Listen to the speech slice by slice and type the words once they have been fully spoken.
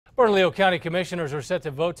Bernalillo County Commissioners are set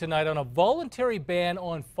to vote tonight on a voluntary ban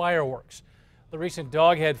on fireworks. The recent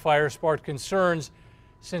Doghead fire sparked concerns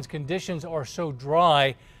since conditions are so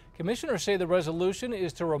dry. Commissioners say the resolution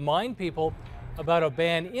is to remind people about a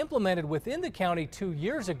ban implemented within the county 2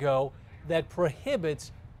 years ago that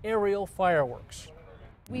prohibits aerial fireworks.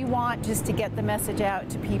 We want just to get the message out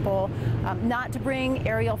to people, not to bring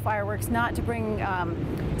aerial fireworks, not to bring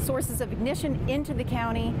sources of ignition into the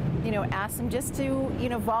county. Ask them just to,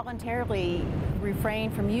 voluntarily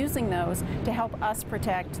refrain from using those to help us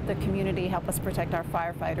protect the community, help us protect our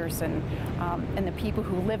firefighters and the people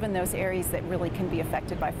who live in those areas that really can be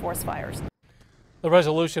affected by forest fires. The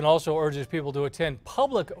resolution also urges people to attend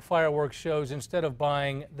public fireworks shows instead of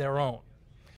buying their own.